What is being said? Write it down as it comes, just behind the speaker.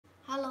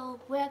Hello,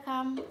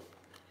 welcome.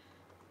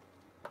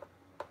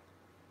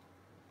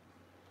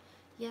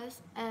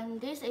 Yes, and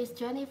this is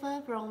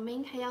Jennifer from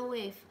Mink Hair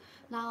Wave.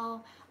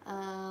 Now,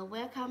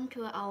 welcome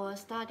to our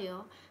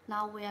studio.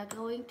 Now we are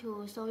going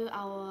to show you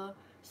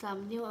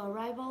some new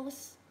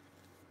arrivals.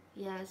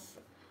 Yes,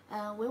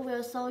 we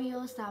will show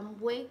you some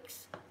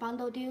wigs,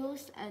 bundle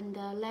deals, and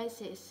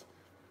laces.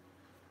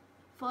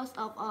 First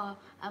of all,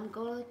 I'm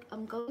going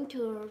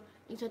to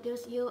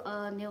introduce you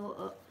a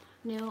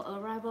new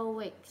arrival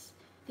wigs.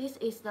 This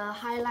is the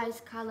highlights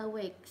color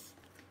wigs.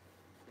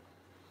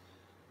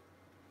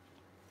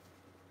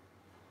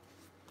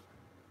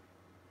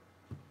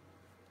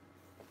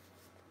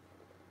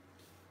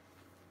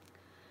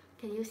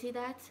 Can you see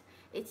that?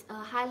 It's a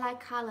highlight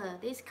color.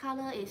 This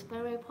color is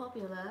very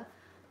popular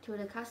to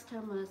the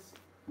customers,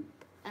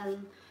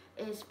 and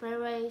it's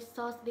very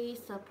shortly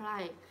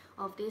supply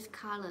of these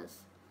colors.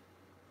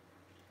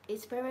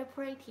 It's very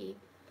pretty.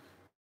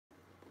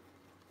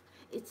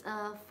 It's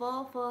a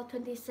 4 for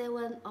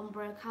 27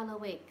 ombre color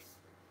wigs.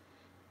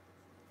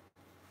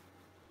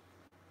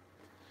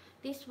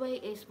 This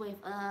wig is with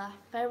a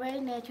very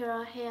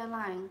natural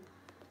hairline,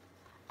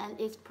 and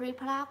it's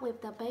pre-plucked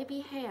with the baby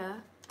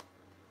hair.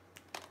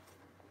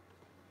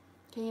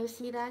 Can you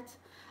see that?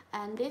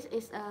 And this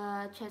is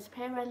a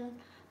transparent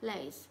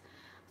lace.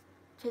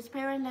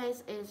 Transparent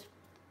lace is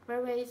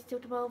very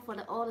suitable for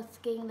all the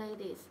skin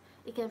ladies.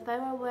 It can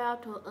very well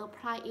to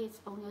apply it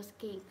on your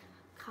skin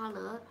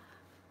color.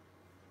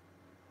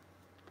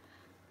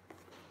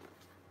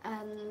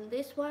 And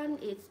this one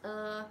is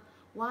a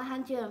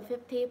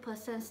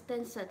 150%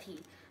 density.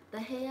 The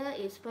hair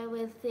is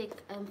very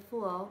thick and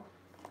full.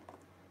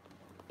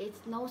 It's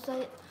no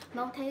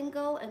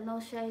tangle and no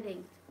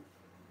shading.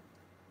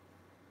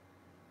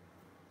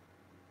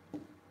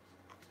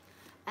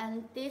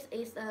 And this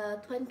is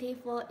a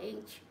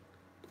 24-inch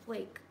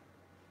wig.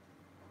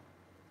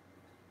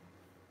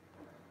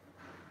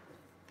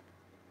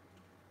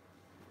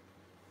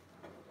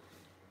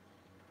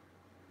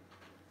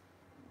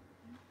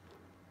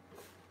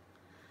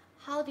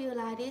 How do you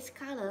like this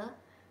color?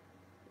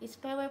 It's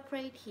very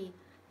pretty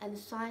and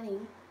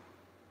shining.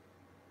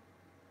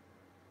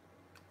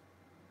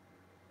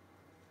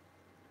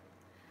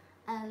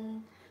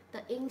 And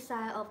the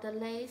inside of the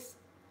lace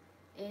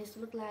is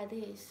look like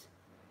this.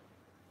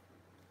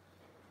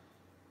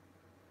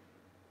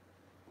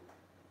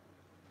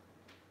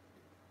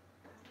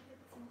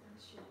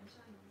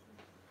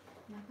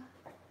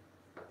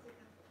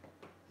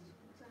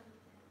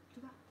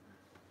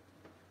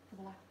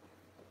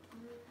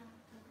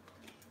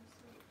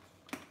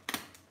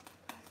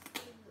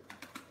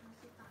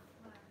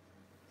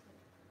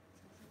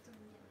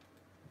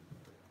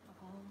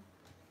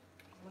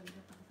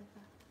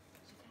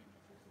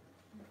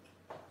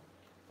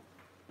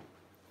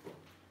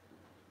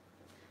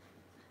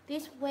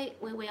 This wig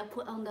we will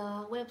put on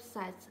the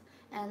website,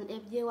 and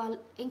if you are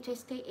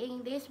interested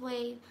in this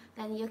wig,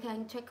 then you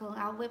can check on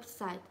our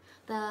website.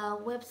 The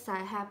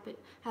website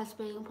has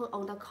been put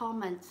on the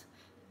comments.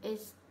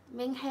 It's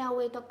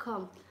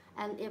minkhairwig.com,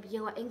 and if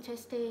you are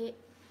interested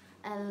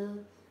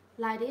and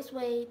like this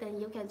wig,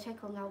 then you can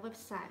check on our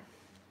website.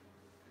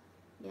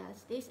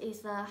 Yes, this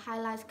is the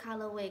highlight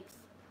color wigs.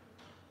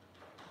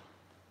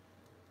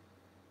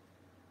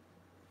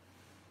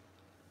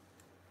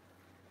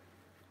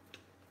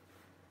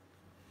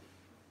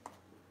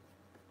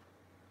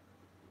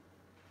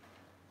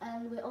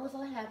 And we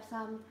also have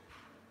some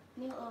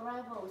new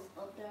arrivals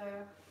of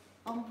the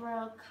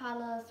ombre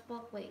color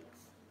sport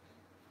wigs.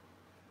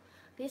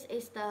 This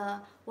is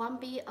the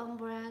 1B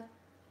ombre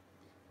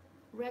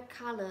red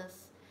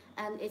colors,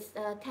 and it's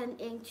a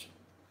 10-inch.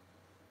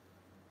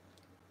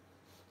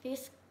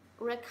 This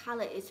red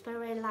color is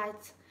very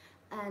light,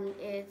 and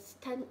it's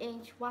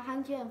 10-inch,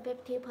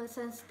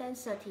 150%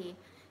 density.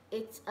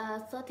 It's a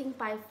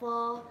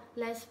 13x4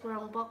 lace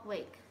brown bob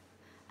wig,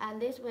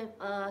 and this with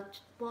a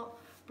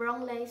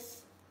brown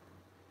lace.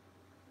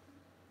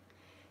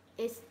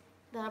 It's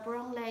the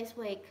brown lace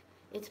wig.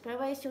 It's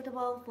very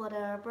suitable for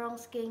the brown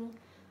skin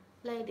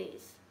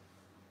ladies.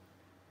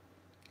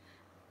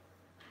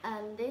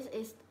 And this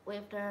is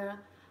with the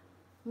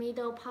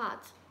middle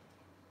part.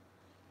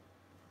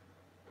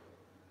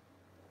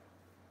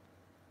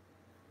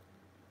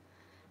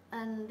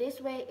 And this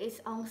wig is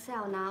on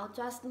sale now.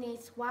 Just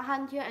needs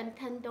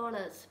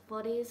 $110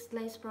 for this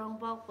lace brown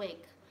bob wig.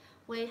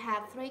 We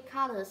have 3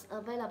 colors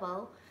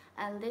available,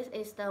 and this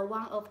is the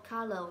one of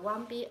color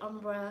 1B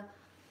ombre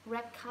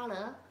red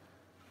color,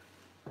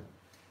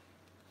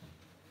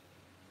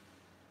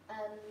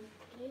 and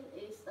this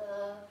is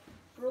a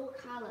blue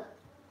color.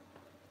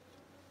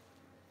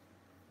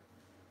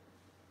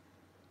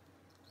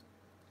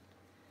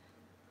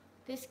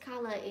 This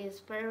color is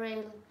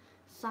very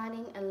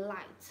shining and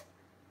light.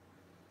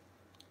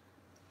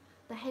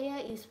 The hair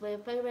is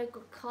with very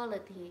good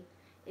quality.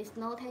 It's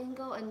no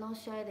tangle and no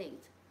shading.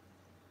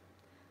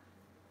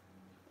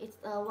 It's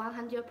a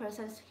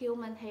 100%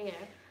 human hair.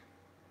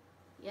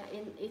 Yeah,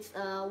 it's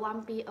a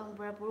 1B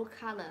ombre blue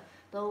color.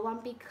 The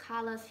 1B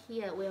colors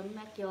here will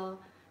make your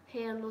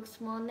hair looks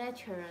more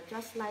natural,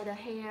 just like the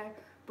hair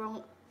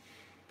brought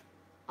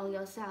on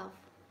yourself.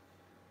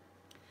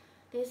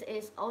 This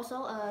is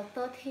also a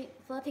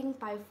 13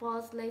 by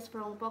 4 lace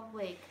front bob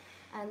wig,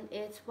 and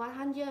it's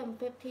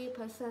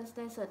 150%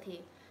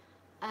 density.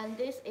 And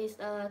this is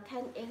a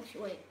 10-inch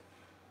wig.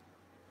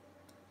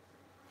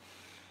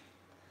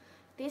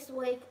 This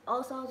wig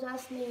also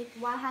just need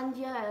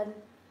 $110.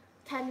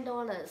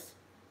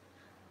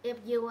 If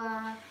you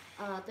are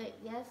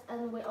yes,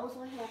 and we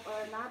also have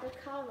another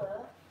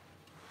color.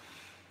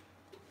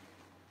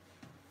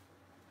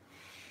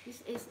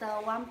 This is the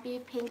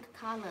 1B pink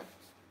color.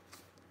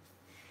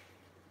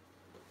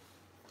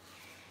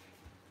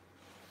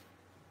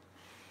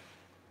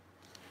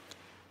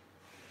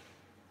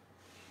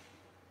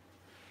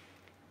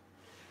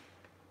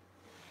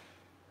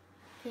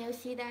 Can you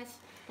see that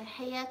the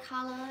hair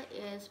color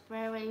is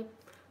very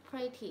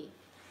pretty,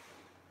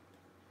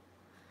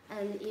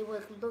 and it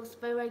will look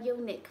very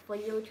unique for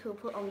you to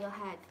put on your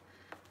head.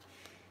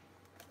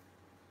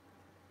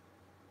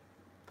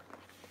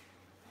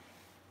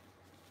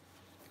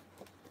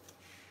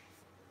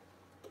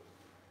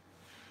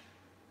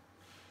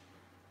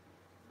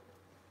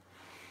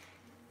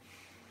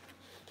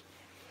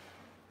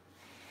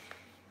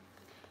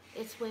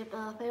 It's with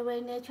a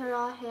very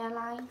natural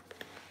hairline,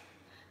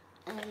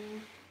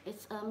 and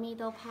it's a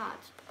middle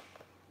part.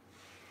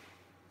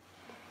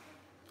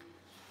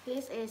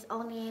 This is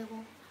only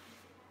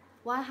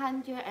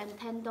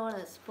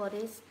 $110 for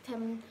this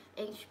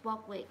 10-inch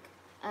bob wig,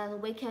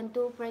 and we can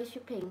do free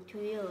shipping to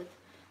you.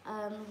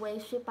 We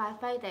ship by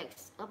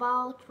FedEx,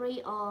 about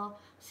 3 or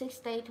 6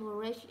 days to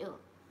reach you.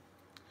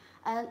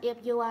 And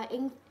if you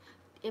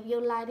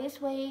like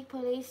this wig,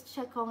 please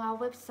check on our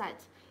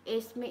website.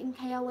 It's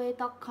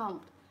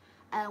minkhairwig.com.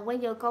 And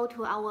when you go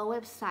to our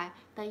website,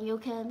 then you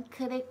can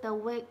click the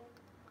wig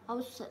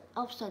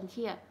option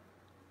here.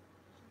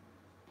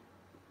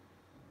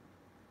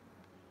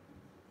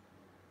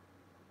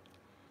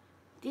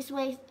 This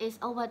wig is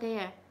over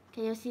there.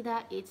 Can you see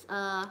that? It's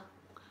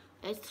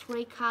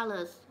 3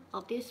 colors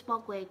of this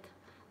bob wig,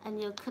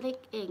 and you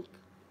click ink,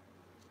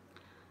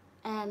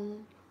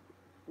 and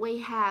we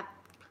have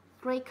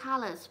 3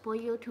 colors for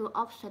you to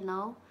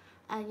optional,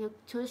 and you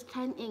choose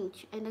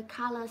 10-inch and the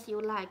colors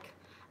you like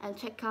and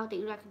check out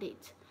directly.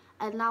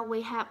 And now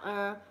we have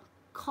a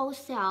code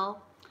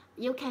sale.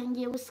 You can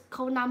use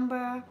code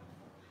number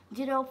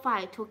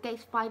 05 to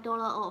get $5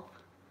 off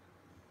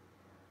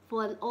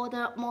for an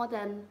order more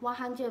than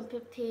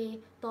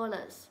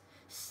 $150.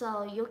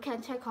 So you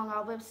can check on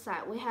our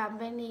website. We have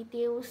many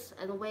deals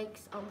and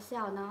wigs on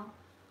sale now.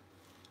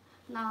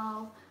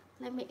 Now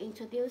let me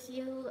introduce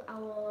you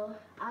our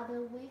other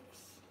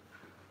wigs.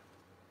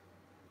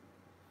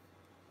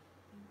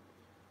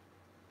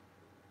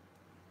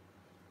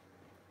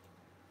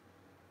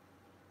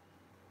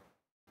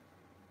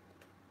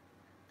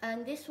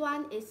 And this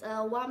one is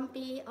a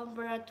 1B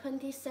over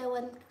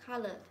 27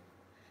 color.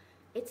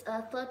 It's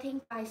a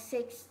 13 by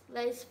 6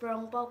 lace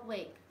front bob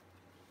wig.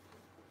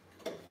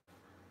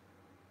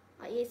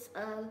 It's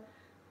a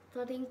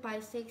 13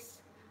 by 6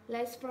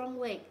 lace front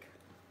wig.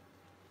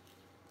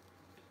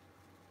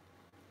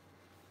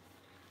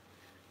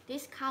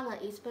 This color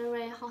is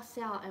very hot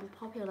sale and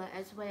popular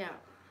as well.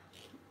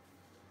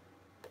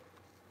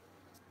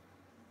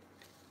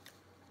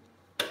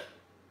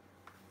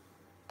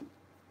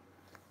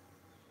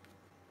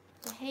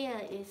 The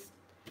hair is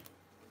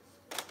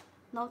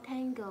no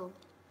tangle.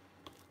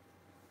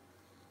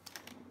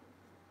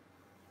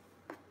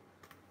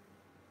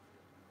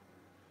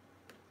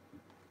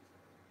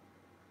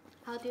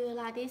 How do you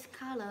like this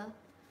color?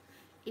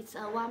 It's a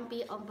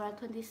 1B over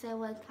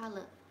 27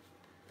 color.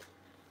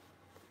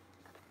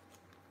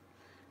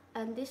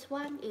 And this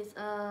one is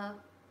a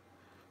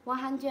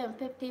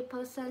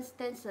 150%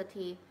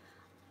 density,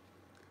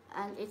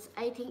 and it's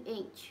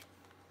 18-inch.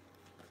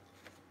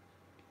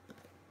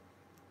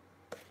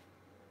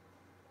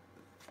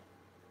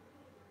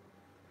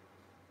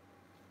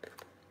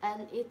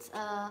 And it's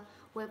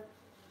with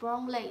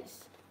brown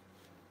lace.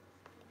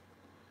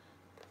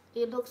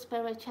 It looks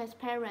very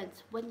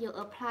transparent when you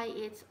apply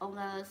it on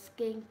a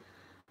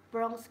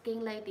brown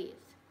skin ladies.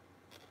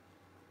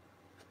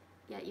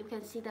 Yeah, you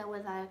can see that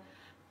when I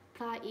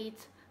apply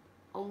it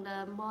on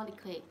the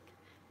molecule,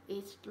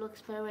 it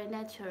looks very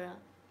natural.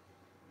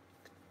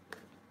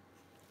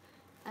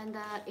 And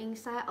the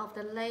inside of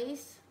the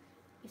lace,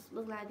 it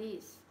looks like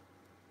this.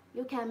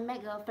 You can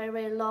make a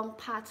very long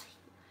part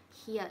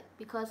here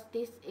because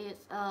this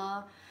is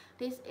a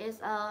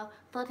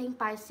 13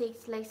 by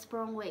 6 lace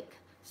front wig.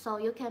 So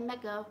you can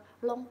make a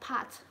long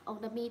part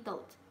on the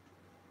middle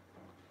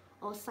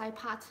or side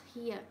part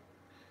here.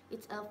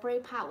 It's a free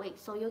part wig,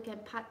 so you can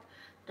put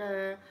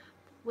the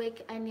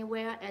wig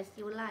anywhere as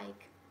you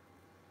like.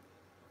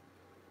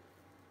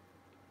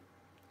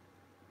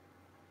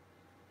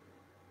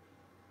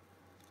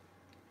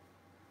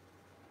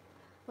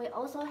 We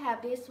also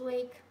have this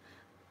wig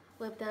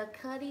with the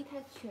curly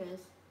textures.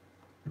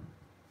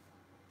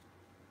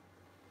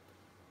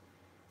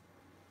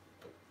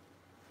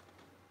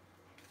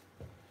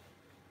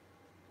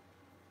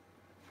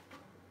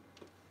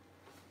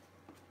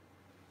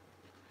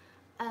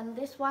 And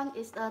this one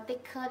is the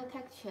thicker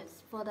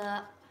textures for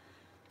the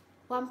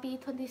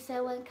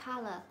 1B27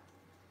 color.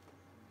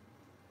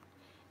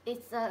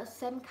 It's the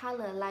same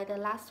color like the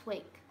last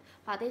week,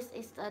 but this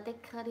is the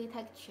thick curly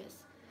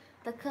textures.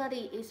 The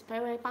curly is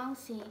very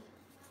bouncy,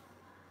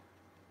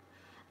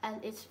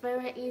 and it's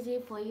very easy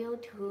for you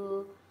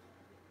to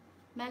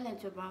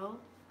manageable.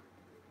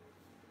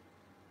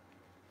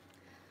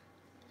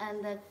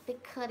 And the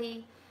thick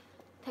curly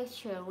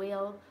texture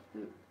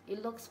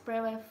it looks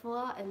very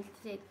full and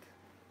thick.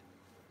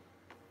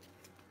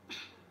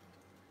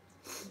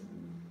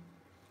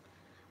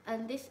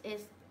 And this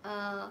is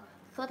a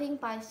 13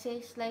 by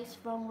 6 lace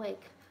front wig,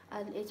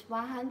 and it's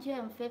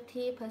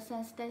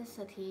 150%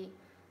 density.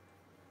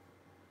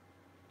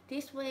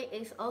 This wig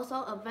is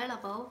also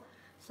available,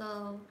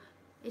 so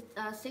it's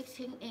a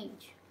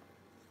 16-inch.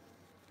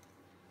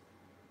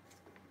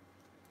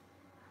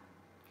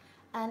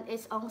 And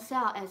it's on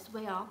sale as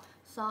well,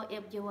 so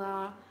if you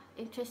are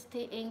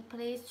interested in,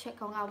 please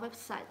check on our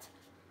website.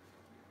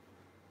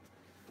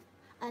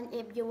 And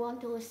if you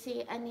want to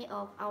see any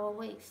of our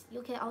wigs,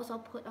 you can also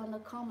put on the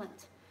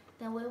comment,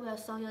 then we will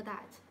show you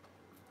that.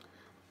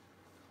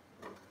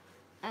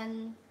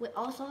 And we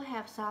also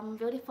have some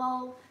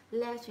beautiful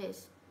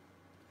lashes.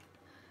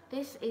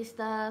 This is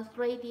the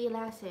 3D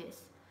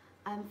lashes,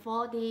 and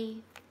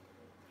 4D,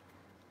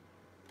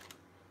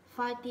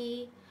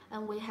 5D,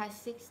 and we have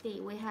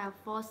 6D. We have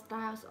 4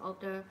 styles of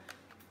the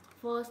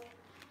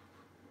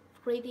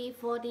 3D,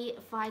 4D,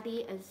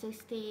 5D, and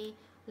 6D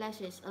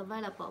lashes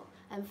available.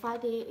 And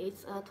 5D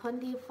is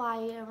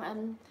 25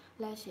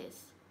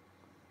 lashes.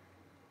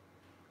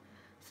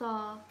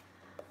 So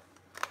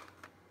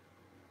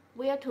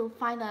where to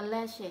find the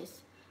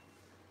lashes?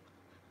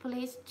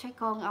 Please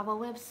check on our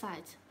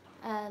website,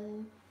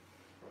 and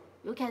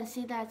you can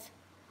see that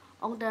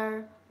on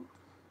the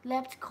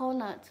left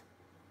corner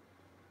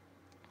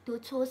to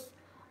choose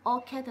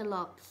all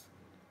catalogs,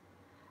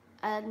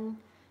 and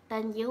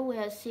then you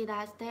will see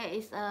that there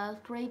is a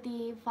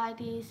 3D,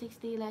 5D,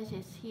 6D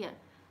lashes here,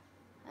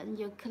 and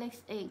you click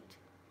it.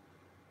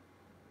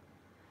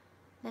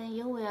 Then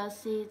you will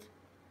see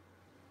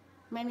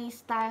many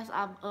styles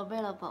are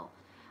available.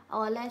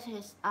 Our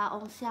lashes are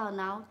on sale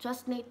now.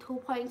 Just need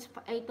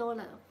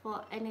 $2.8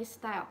 for any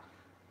style.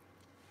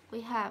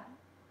 We have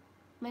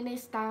many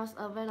styles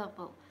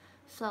available.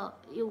 So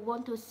you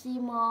want to see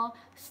more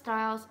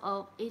styles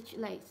of each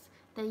lace,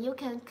 then you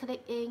can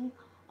click in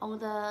on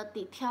the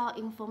detailed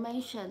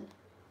information.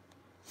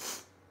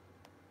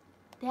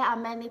 There are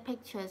many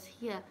pictures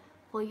here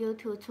for you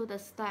to choose the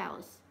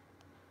styles.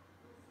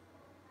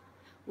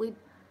 With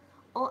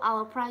all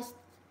our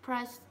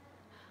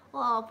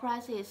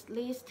prices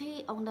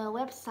listed on the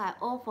website,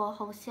 all for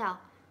wholesale.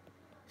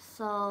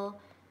 So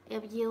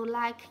if you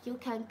like, you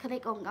can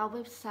click on our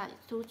website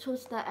to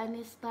choose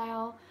any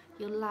style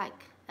you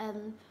like,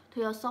 and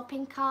to your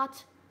shopping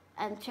cart,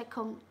 and check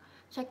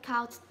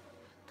out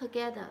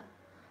together.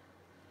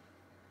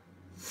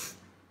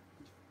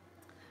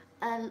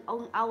 And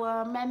on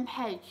our main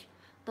page,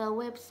 the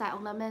website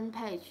on the main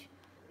page,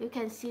 you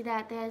can see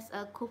that there's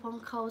a coupon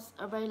codes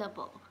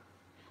available.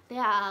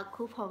 There are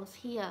coupons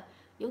here.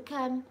 You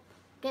can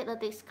get a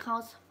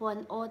discount for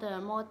an order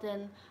more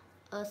than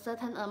a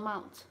certain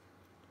amount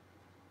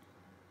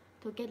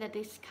to get a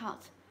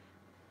discount.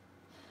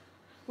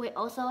 We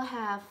also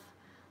have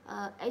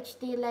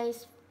HD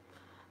lace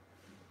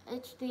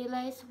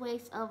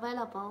wigs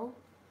available.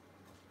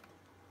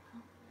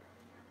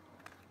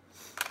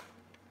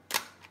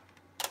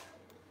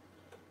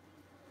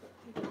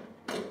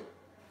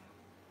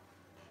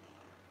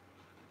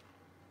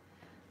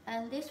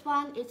 And this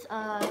one is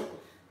a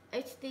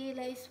HD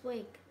lace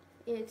wig.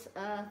 It's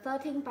a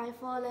 13 by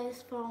 4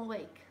 lace front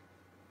wig.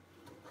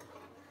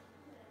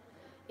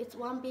 It's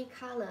 1B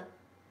color.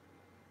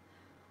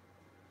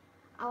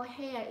 Our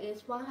hair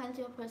is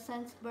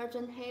 100%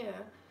 virgin hair.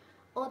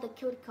 All the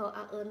cuticles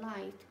are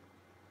aligned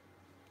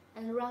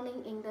and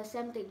running in the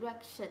same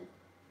direction.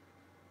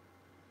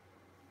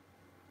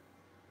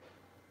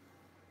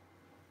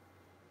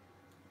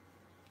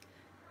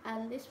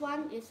 And this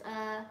one is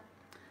a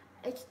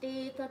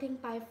HD 13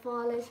 by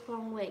 4 lace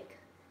front wig.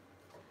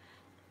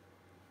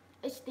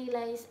 HD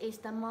lace is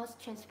the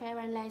most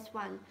transparent lace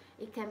one.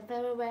 It can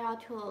very well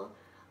to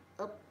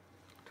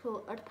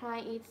apply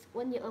it.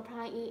 When you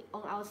apply it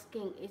on our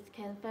skin, it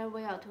can very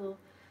well to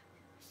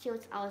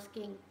suit our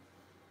skin.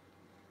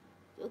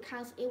 You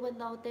can't even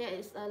know there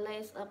is a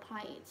lace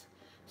applied.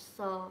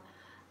 So,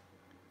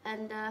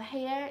 and the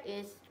hair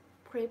is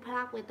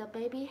pre-plucked with the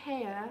baby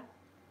hair.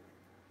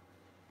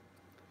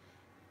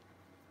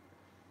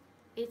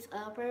 It's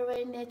a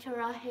very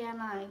natural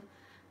hairline,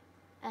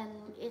 and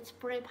it's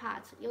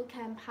pre-part. You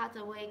can part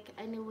the wig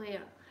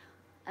anywhere,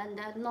 and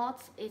the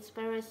knot is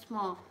very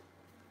small.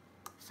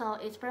 So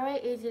it's very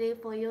easy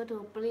for you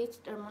to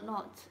bleach the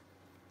knot.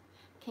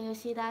 Can you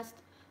see that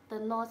the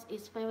knot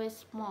is very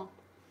small?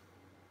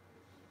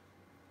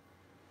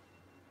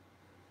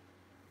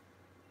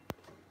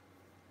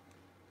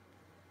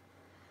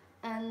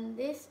 And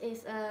this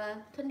is a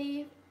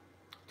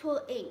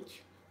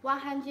 22-inch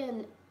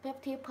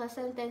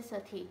 150%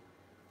 density.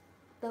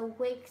 The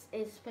wig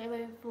is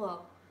very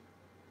full.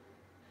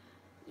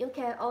 You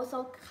can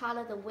also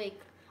color the wig.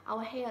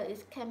 Our hair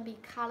can be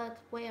colored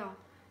well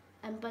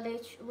and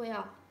bleached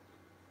well.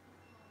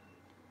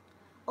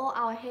 All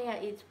our hair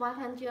is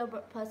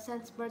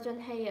 100% virgin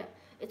hair.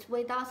 It's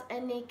without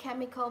any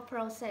chemical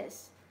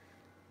process.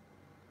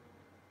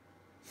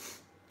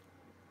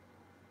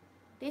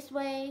 This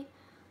way,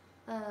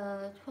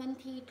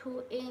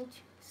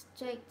 22-inch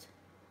straight.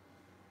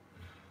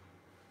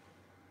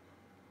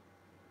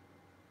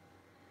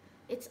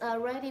 It's a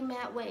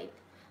ready-made wig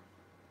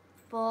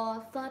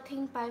for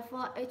 13 by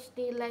 4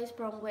 HD lace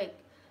front wig.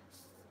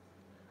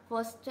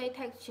 For straight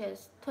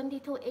textures,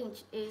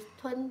 22-inch is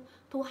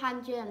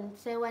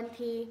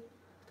 270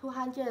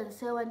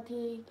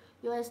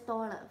 US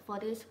dollar for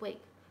this wig.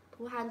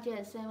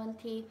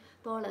 $270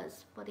 for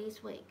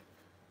this wig.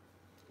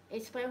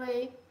 It's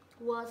very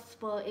worth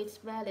for its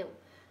value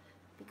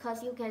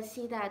because you can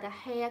see that the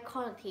hair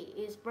quality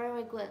is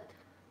very good.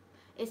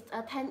 It's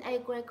a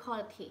 10A grade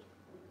quality.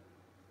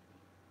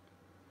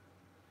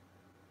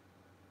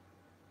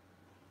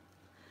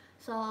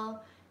 So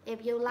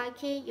if you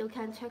like it, you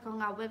can check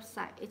on our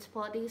website. It's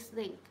for this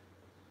link.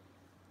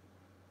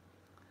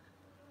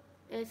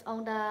 It's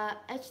on the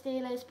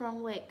HD lace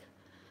front wig.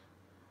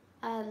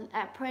 And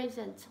at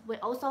present, we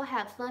also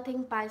have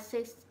 13 by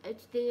 6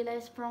 HD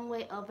lace front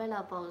wig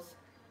available.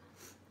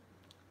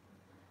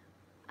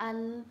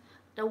 And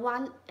the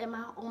one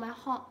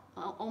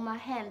on my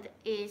hand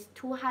is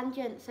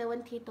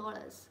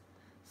 $270.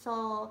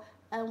 So,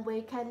 and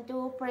we can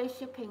do free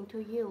shipping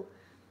to you.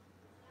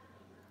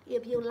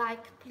 If you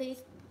like,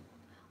 please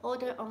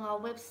order on our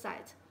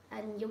website,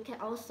 and you can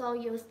also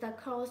use the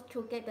code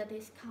to get the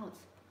discount.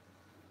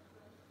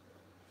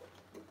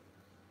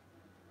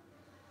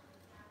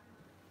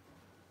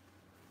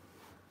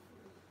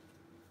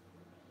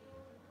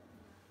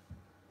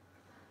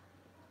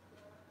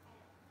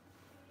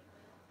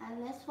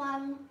 And next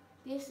one,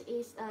 this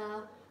is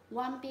a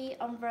 1B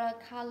umbrella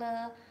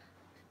color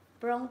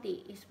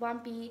blondie. It's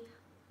 1B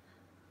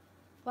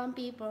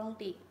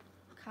blondie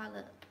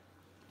color.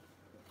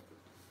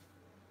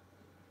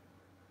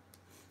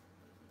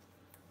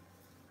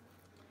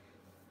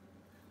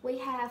 We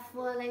have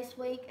full lace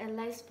wig and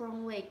lace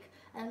front wig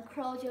and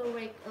closure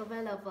wig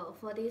available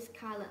for this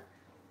color.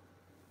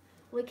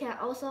 We can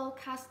also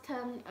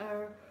custom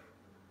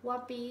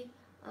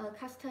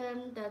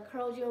custom the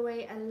closure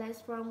wig and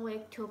lace front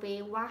wig to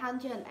be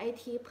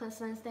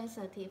 180%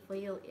 density for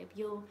you. If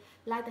you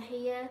like the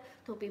hair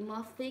to be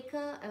more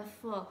thicker and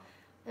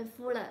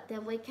fuller,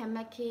 then we can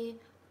make it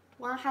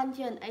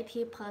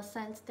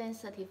 180%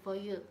 density for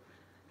you.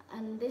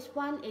 And this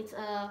one is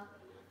a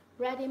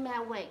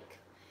ready-made wig.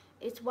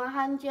 It's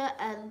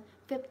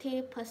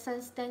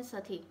 150%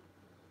 density.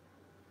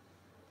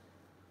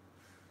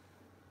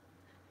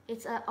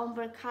 It's a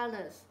ombre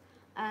colors,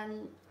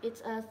 and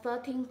it's a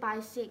 13 by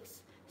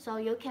 6. So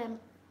you can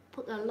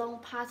put a long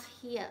part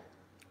here.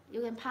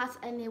 You can pass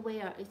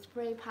anywhere. It's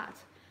free part.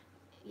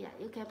 Yeah,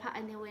 you can pass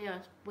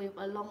anywhere with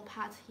a long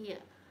part here.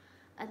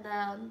 And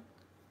the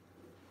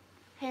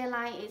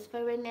hairline is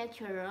very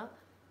natural.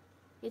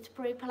 It's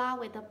pre-planned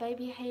with the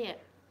baby hair.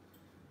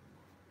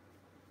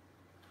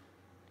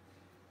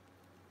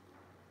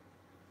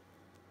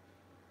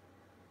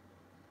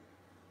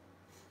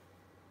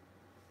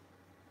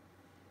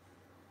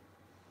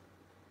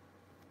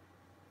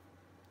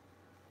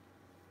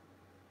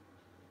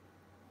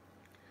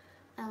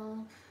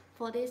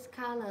 For this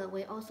color,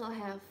 we also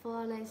have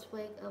 4 lace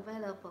wig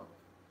available.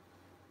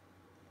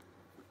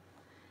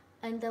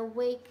 And the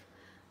wig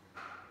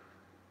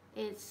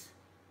is,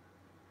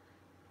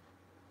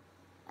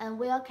 and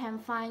where can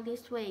find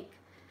this wig?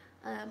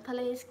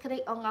 Please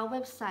click on our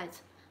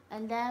website,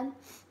 and then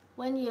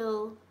when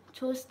you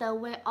choose the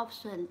wig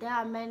option, there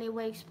are many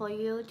wigs for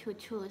you to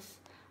choose,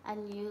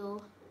 and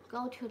you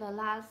go to the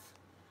last,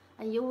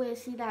 and you will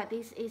see that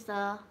this is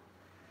a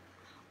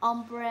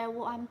ombre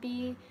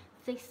 1B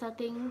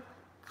 613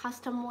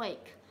 custom wig.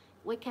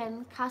 We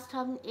can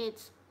custom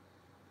it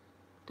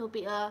to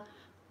be a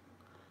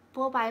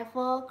 4 by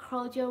 4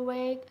 closure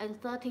wig and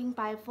 13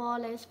 by 4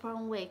 lace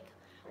front wig.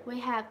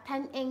 We have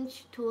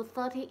 10-inch to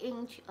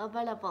 30-inch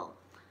available.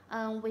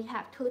 We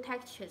have 2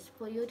 textures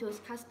for you to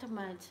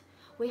customize.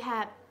 We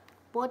have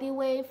body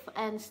wave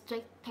and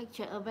straight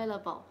texture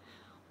available.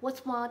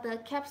 What's more, the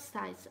cap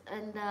size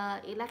and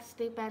the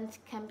elastic band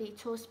can be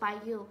chosen by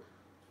you.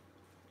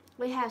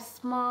 We have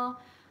small,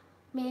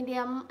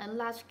 medium, and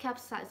large cap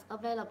size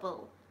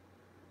available.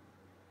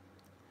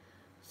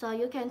 So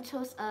you can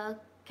choose a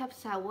cap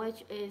size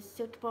which is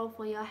suitable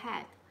for your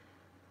head.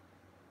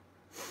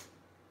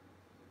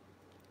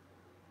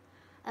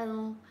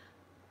 And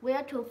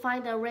where to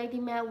find the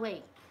ready-made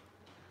wig?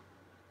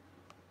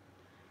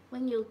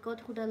 When you go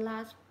to the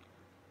last,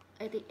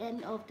 at the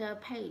end of the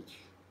page,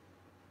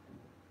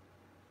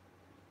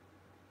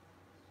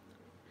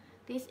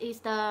 this is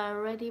the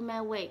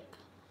ready-made wig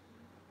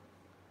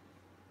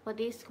for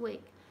this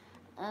wig.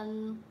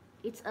 And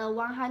It's a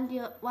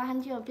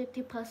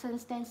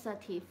 150%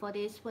 density for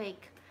this wig,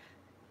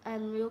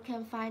 and you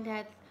can find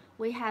that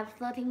we have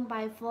 13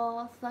 by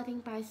 4, 13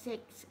 by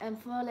 6, and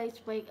 4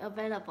 lace wig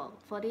available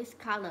for this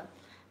color,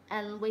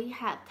 and we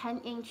have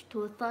 10-inch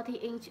to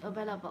 30-inch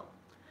available.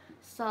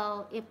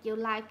 So if you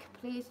like,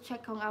 please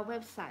check on our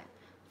website.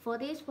 For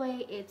this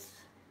way, it's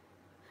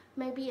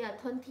maybe a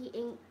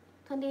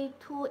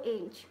 22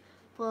 inch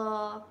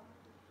for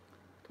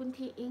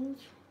 20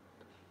 inch.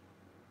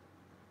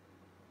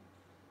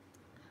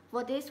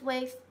 For this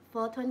wig,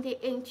 for 20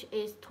 inch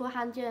is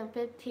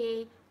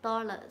 $250.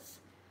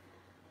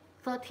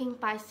 13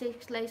 by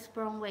 6 lace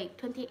brown wig,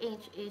 20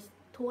 inch is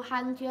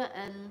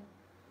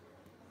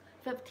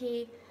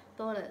 $250.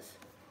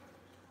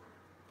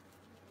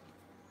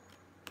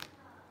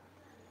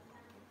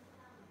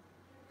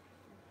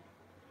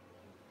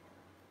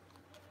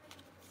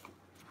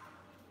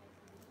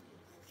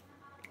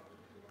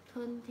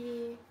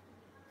 $20,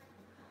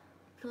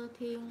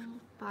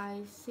 13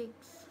 by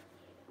 6.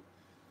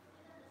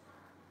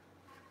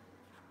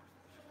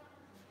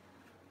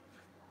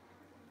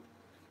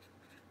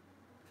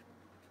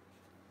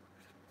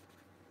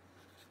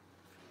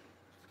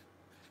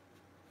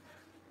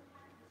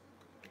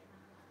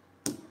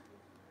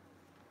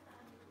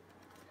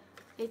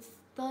 It's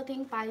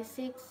 13 by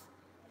 6,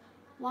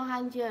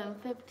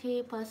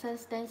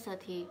 150%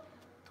 density,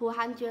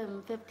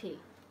 250.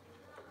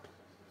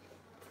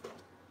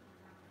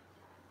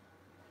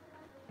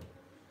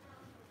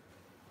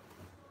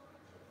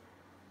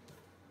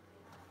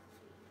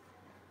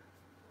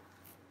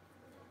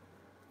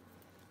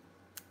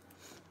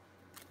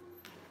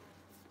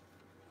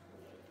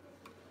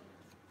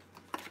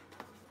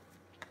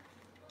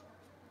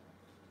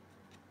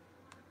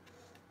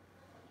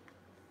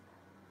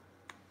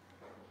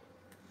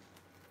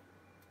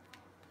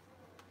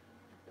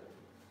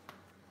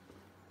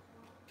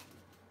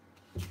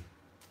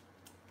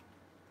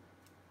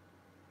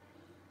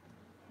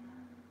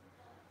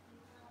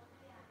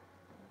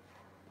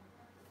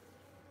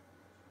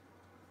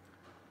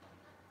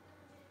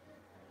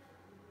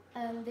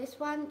 And this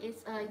one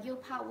is a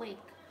U-part wig.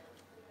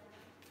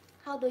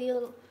 How do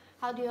you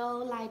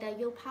like the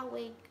U-part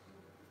wig?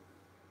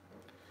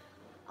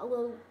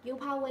 Our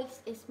U-part wig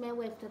is made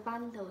with the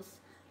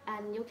bundles,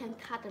 and you can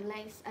cut the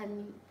lace,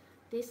 and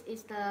this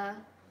is the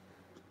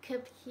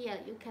clip here.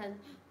 You can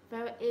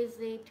very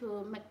easy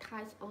to make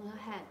ties on your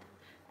head,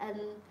 and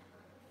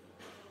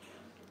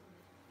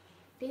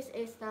this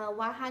is the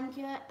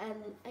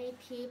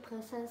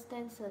 180%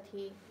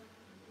 density.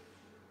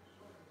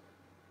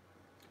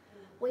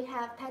 We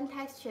have 10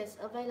 textures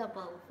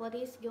available for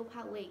this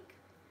U-part wig,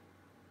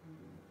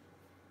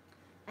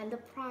 and the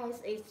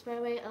price is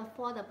very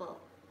affordable.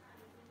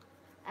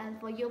 And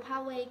for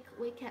U-part wig,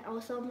 we can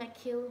also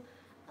make you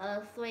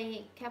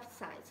 3 cap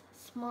size: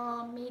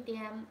 small,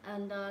 medium,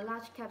 and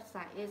large cap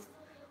size is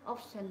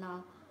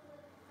optional.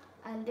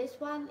 And this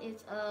one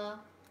is a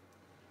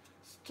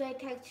straight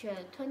texture,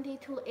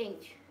 22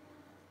 inch.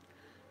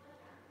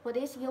 For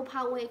this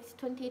U-part wig,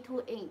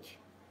 22 inch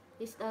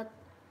is a.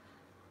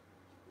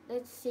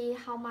 Let's see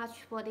how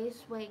much for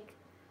this wig.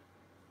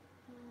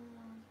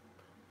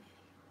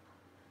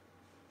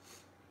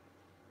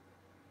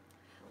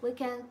 We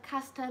can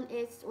custom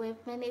it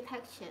with many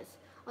textures.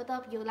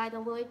 Whether you like the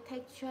wave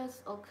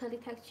textures or curly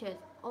textures,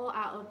 all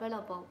are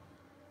available.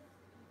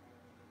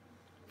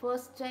 For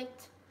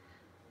straight,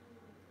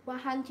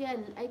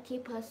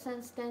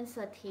 180%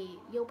 density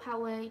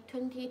U-part wig,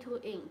 22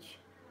 inch.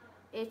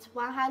 It's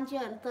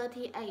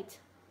 $138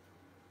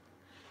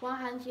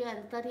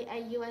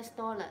 US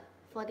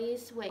for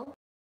this wig.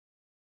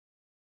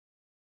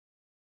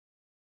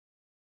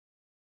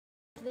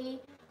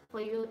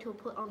 For you to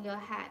put on your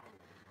head,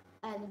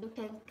 and you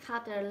can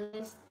cut the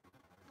lace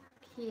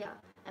here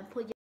and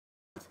put your,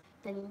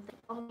 then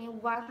only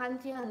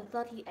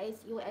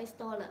 $138 US.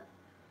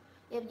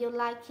 If you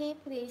like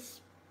it,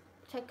 please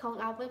check on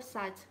our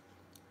website.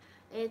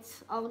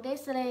 It's on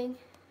this link.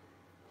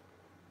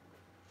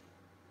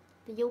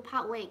 The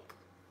U-part wig.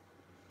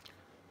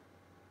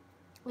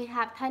 We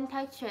have 10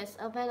 textures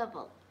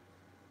available,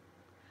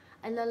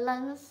 and the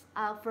lengths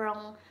are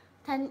from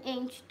 10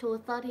 inch to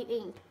 30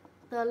 inch.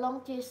 The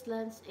longest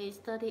length is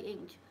 30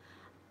 inch,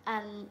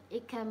 and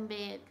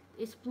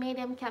it's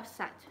medium cap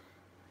size.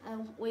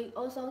 And we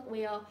also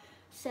will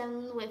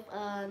send with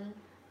an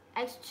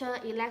extra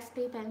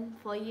elastic band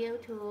for you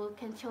to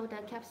control the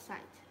cap size.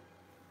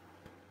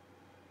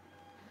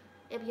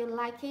 If you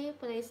like it,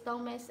 please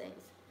don't miss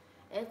it.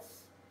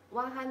 It's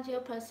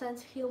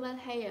 100% human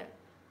hair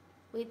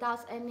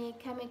without any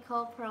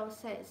chemical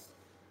process.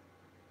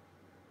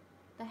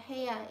 The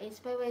hair is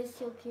very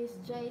silky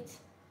straight.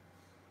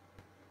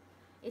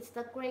 It's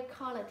the great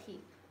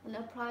quality, and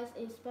the price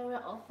is very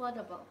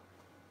affordable.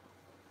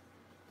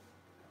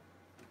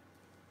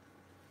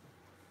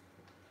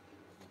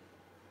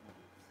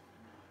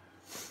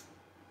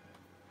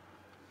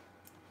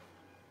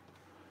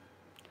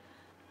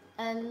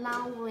 And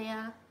now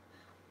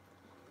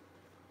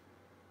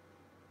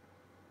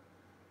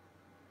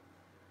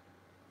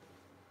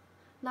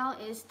now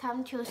it's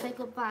time to say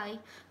goodbye.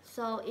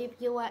 So if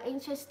you are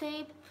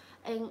interested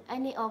in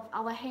any of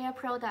our hair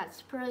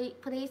products,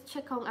 please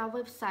check on our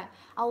website.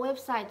 Our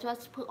website,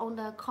 just put on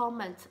the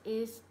comment,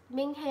 is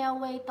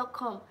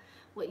minkhairwave.com.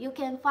 where you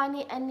can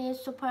find any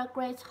super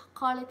great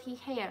quality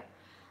hair.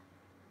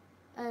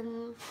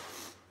 And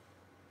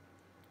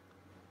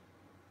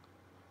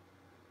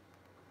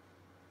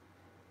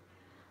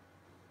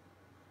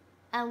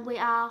we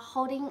are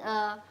holding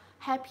a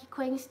Happy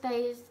Queen's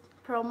Day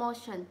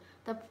promotion.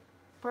 The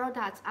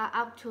products are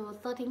up to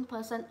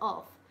 13%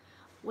 off.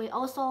 We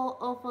also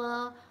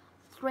offer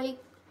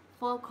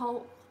four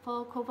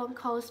coupon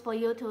codes for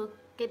you to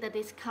get the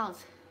discount.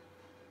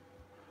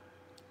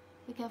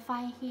 You can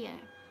find here.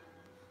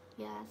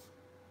 Yes.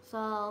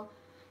 So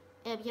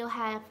if you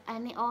have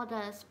any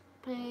orders,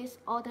 please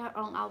order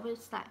on our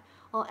website,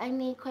 or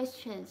any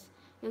questions,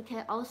 you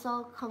can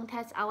also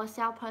contact our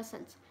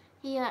salesperson.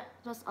 Here,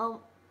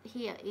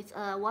 here is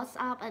a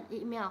WhatsApp and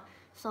email.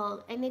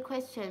 So any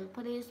question,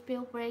 please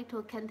feel free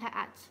to contact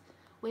us.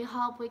 We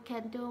hope we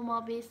can do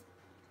more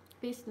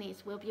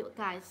business with you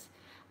guys.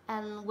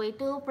 And we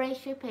do free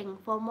shipping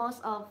for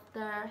most of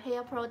the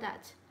hair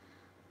products.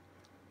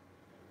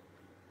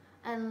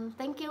 And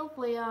thank you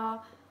for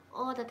your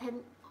all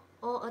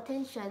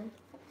attention.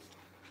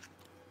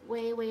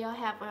 We will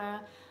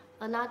have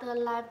another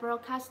live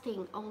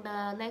broadcasting on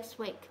the next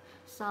week.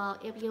 So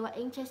if you are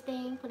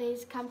interested,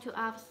 please come to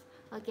us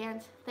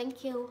again.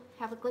 Thank you.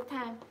 Have a good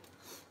time.